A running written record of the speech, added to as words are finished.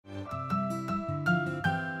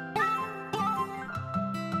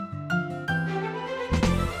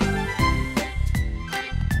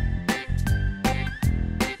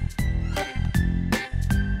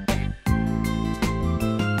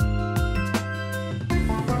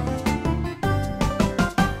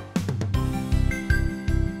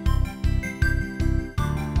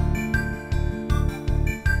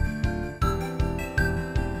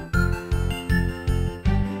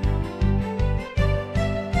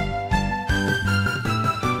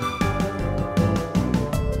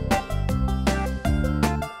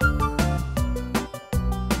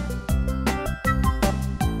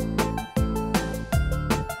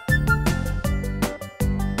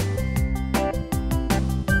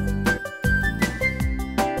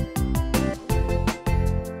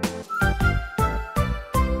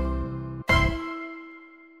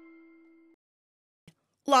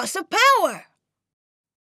loss of power.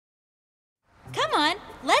 Come on,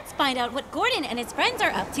 let's find out what Gordon and his friends are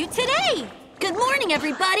up to today. Good morning,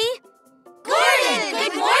 everybody. Gordon,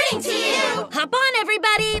 good morning to you. Hop on,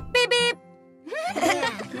 everybody. Beep, beep. Okay,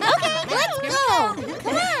 let's go.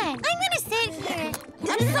 Come on. I'm gonna sit here.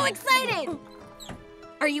 I'm so excited.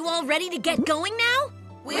 Are you all ready to get going now?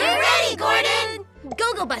 We're ready, Gordon.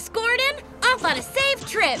 Go-Go Bus Gordon, off on a safe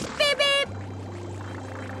trip. Beep, beep.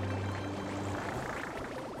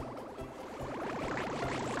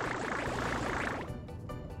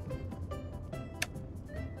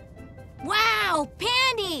 Wow,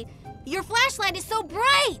 Pandy! Your flashlight is so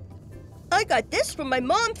bright! I got this from my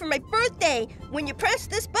mom for my birthday. When you press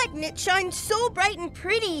this button, it shines so bright and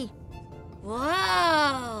pretty.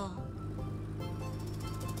 Wow!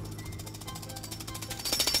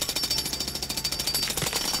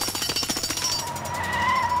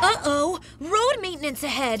 Uh-oh, road maintenance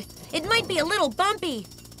ahead. It might be a little bumpy.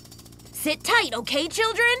 Sit tight, okay,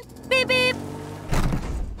 children? Beep, beep.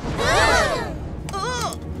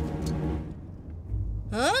 Oh!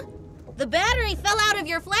 Huh? The battery fell out of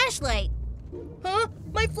your flashlight. Huh?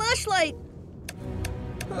 My flashlight.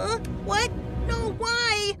 Huh? What? No,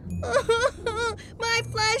 why? My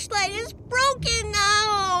flashlight is broken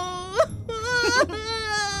now.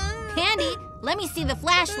 Pandy, let me see the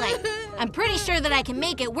flashlight. I'm pretty sure that I can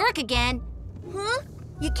make it work again. Huh?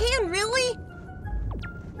 You can really?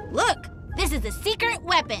 Look, this is a secret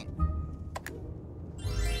weapon.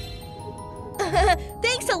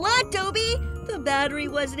 Thanks a lot, Dobie. The battery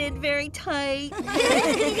wasn't in very tight.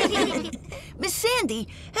 Miss Sandy,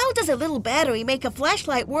 how does a little battery make a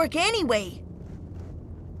flashlight work anyway?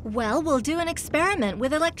 Well, we'll do an experiment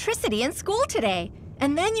with electricity in school today,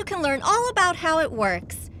 and then you can learn all about how it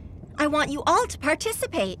works. I want you all to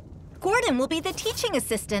participate. Gordon will be the teaching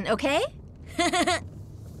assistant, okay?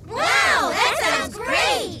 Wow, that sounds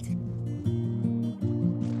great.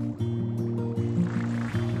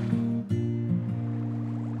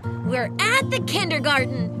 We're at the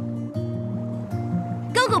kindergarten.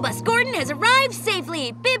 Go-Go Bus Gordon has arrived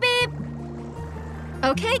safely. Beep, beep.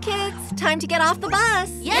 Okay, kids, time to get off the bus.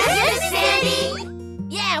 Yes, Sandy.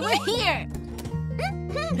 Yeah, we're here.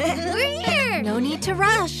 We're here. No need to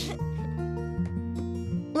rush.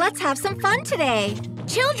 Let's have some fun today.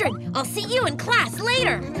 Children, I'll see you in class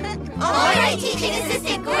later. All right, teaching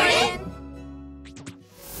assistant Gordon.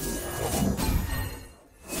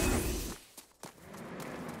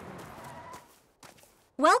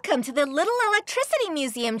 Welcome to the Little Electricity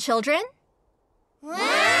Museum, children.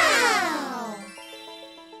 Wow!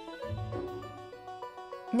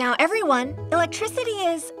 Now, everyone, electricity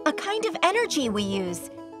is a kind of energy we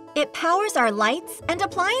use. It powers our lights and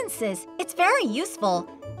appliances. It's very useful,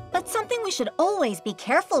 but something we should always be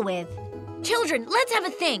careful with. Children, let's have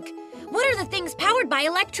a think. What are the things powered by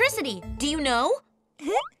electricity? Do you know?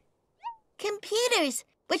 Computers,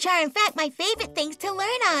 which are in fact my favorite things to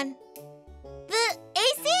learn on. The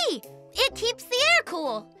AC, it keeps the air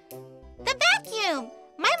cool. The vacuum,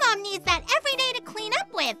 my mom needs that every day to clean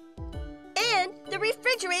up with. And the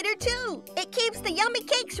refrigerator, too. It keeps the yummy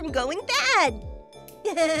cakes from going bad.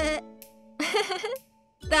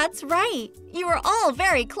 That's right. You are all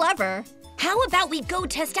very clever. How about we go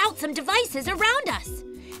test out some devices around us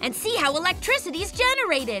and see how electricity is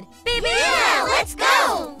generated? Baby! Yeah, let's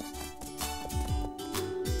go!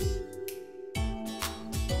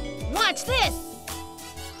 Watch this.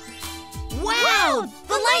 Wow,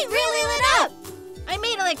 the light really lit up. I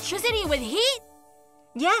made electricity with heat?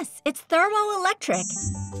 Yes, it's thermoelectric.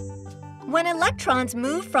 When electrons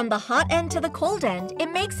move from the hot end to the cold end, it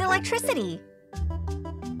makes electricity.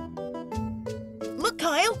 Look,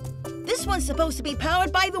 Kyle. This one's supposed to be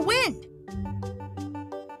powered by the wind.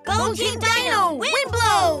 Go Team Dino, wind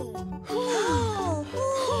blow!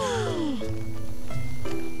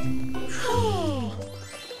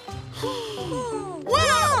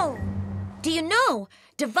 Whoa! Do you know,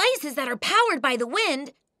 devices that are powered by the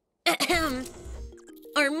wind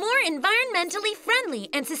are more environmentally friendly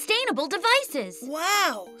and sustainable devices.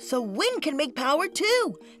 Wow, so wind can make power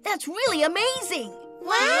too. That's really amazing.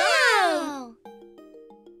 Wow!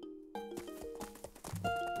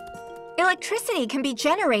 Electricity can be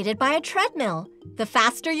generated by a treadmill. The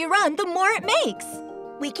faster you run, the more it makes.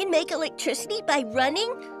 We can make electricity by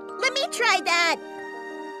running? Let me try that.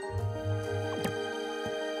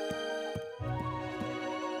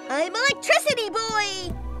 I'm Electricity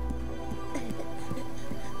Boy!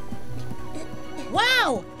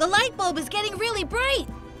 Wow, the light bulb is getting really bright.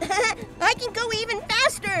 I can go even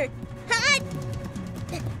faster. Hot!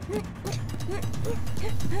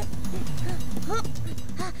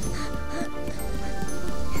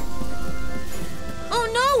 Oh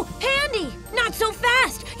no, Pandy! Not so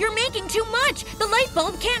fast! You're making too much! The light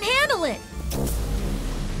bulb can't handle it!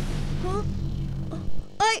 Huh?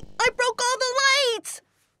 I broke all the lights!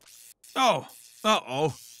 Oh,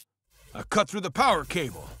 uh-oh. I cut through the power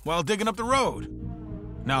cable while digging up the road.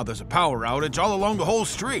 Now there's a power outage all along the whole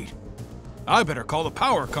street. I better call the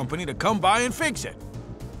power company to come by and fix it.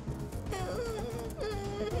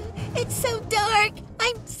 It's so dark.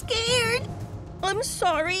 I'm scared. I'm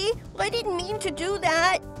sorry. I didn't mean to do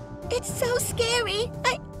that. It's so scary.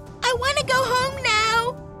 I want to go home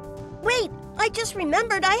now. Wait, I just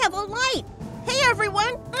remembered I have a light. Hey,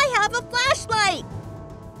 everyone, I have a flashlight.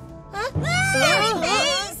 Scary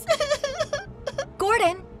face.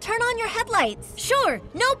 Gordon, turn on your headlights. Sure,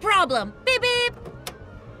 no problem. Beep beep!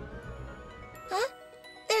 Huh?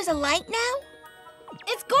 There's a light now?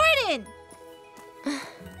 It's Gordon!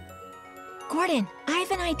 Gordon, I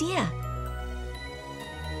have an idea.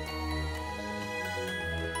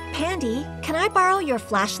 Pandy, can I borrow your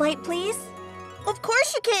flashlight, please? Of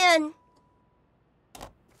course you can.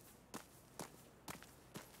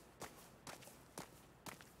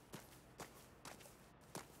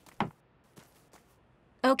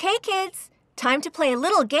 Okay, kids. Time to play a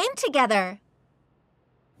little game together.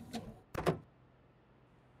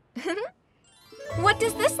 What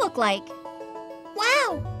does this look like?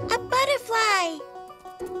 Wow, a butterfly.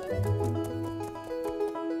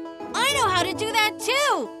 I know how to do that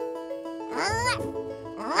too!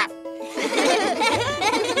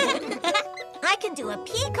 I can do a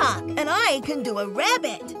peacock. And I can do a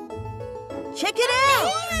rabbit. Check it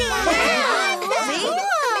out.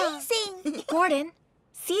 Amazing. Gordon,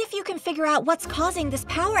 see if you can figure out what's causing this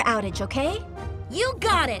power outage, okay? You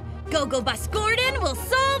got it! Go-Go Bus Gordon will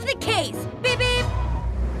solve the case! Beep beep!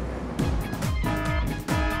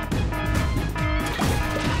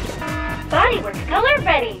 Bodyworks color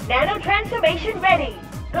ready. Nano transformation ready.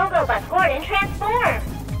 Go-Go Bus Gordon transform.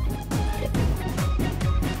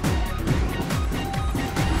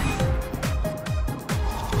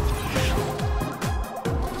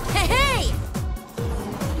 Hey!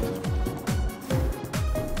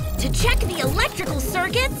 To check the electrical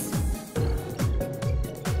circuits,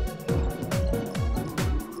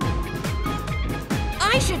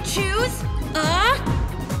 I should choose a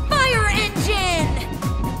fire engine!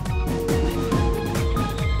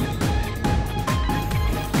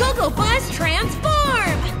 Go-Go Bus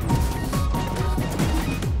transform!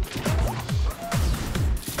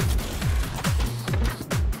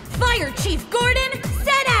 Fire Chief Gordon,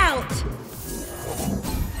 set out!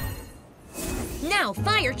 Now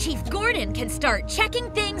Fire Chief Gordon can start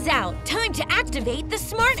checking things out. Time to activate the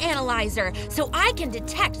Smart Analyzer so I can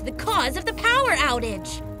detect the cause of the power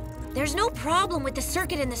outage. There's no problem with the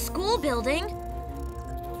circuit in the school building.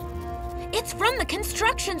 It's from the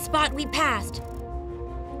construction spot we passed.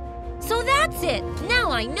 So that's it.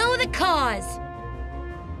 Now I know the cause.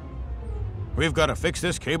 We've got to fix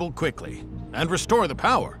this cable quickly and restore the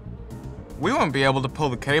power. We won't be able to pull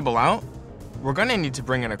the cable out. We're gonna need to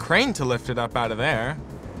bring in a crane to lift it up out of there.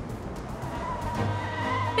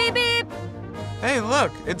 Beep beep! Hey,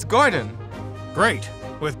 look, it's Gordon. Great.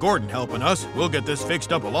 With Gordon helping us, we'll get this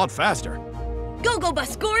fixed up a lot faster. Go-Go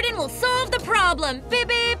Bus Gordon will solve the problem. Beep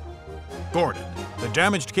beep! Gordon, the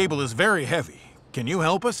damaged cable is very heavy. Can you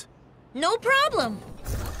help us? No problem.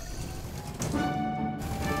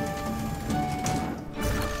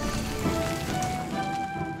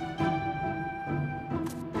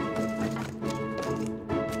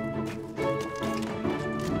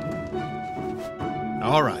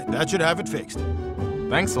 All right, that should have it fixed.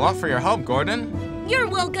 Thanks a lot for your help, Gordon. You're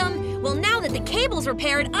welcome. Well, now that the cable's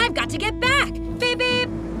repaired, I've got to get back. Beep beep!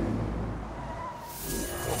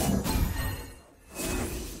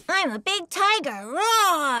 I'm a big tiger. Roar.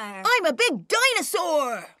 I'm a big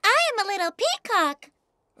dinosaur. I am a little peacock.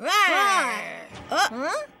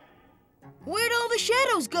 Huh? Where'd all the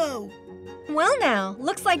shadows go? Well now,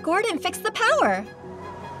 looks like Gordon fixed the power.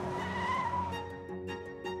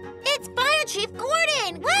 It's Fire Chief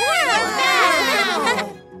Gordon. Wow.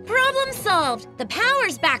 Problem solved. The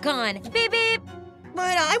power's back on. Beep beep!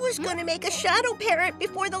 But I was going to make a shadow parrot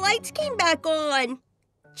before the lights came back on.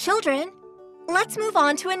 Children, let's move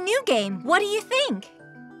on to a new game. What do you think?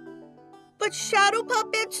 But shadow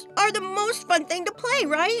puppets are the most fun thing to play,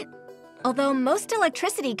 right? Although most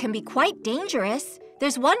electricity can be quite dangerous,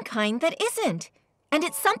 there's one kind that isn't. And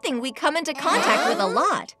it's something we come into contact with a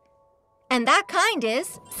lot. And that kind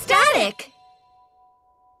is static.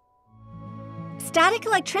 Static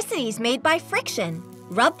electricity is made by friction.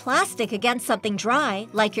 Rub plastic against something dry,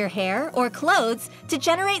 like your hair or clothes, to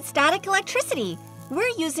generate static electricity.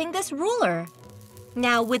 We're using this ruler.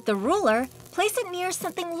 Now, with the ruler, place it near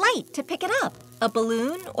something light to pick it up. A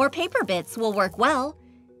balloon or paper bits will work well.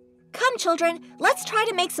 Come, children, let's try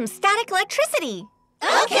to make some static electricity.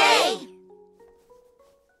 Okay!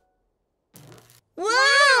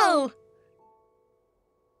 Wow!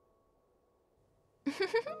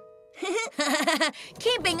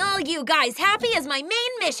 Keeping all you guys happy is my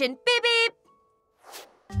main mission. Beep, beep.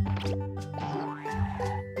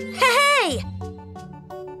 Hey!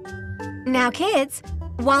 Now, kids,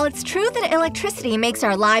 while it's true that electricity makes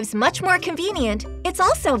our lives much more convenient, it's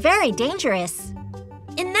also very dangerous.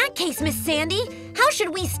 In that case, Miss Sandy, how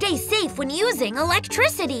should we stay safe when using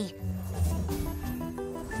electricity?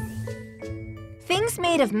 Things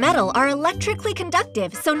made of metal are electrically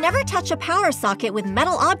conductive, so never touch a power socket with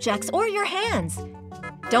metal objects or your hands.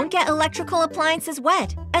 Don't get electrical appliances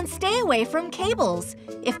wet, and stay away from cables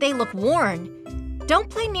if they look worn. Don't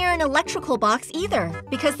play near an electrical box either,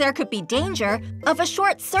 because there could be danger of a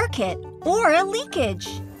short circuit or a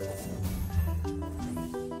leakage.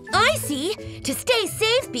 I see. To stay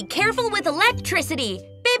safe, be careful with electricity.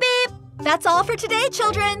 Beep, beep. That's all for today,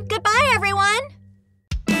 children. Goodbye, everyone.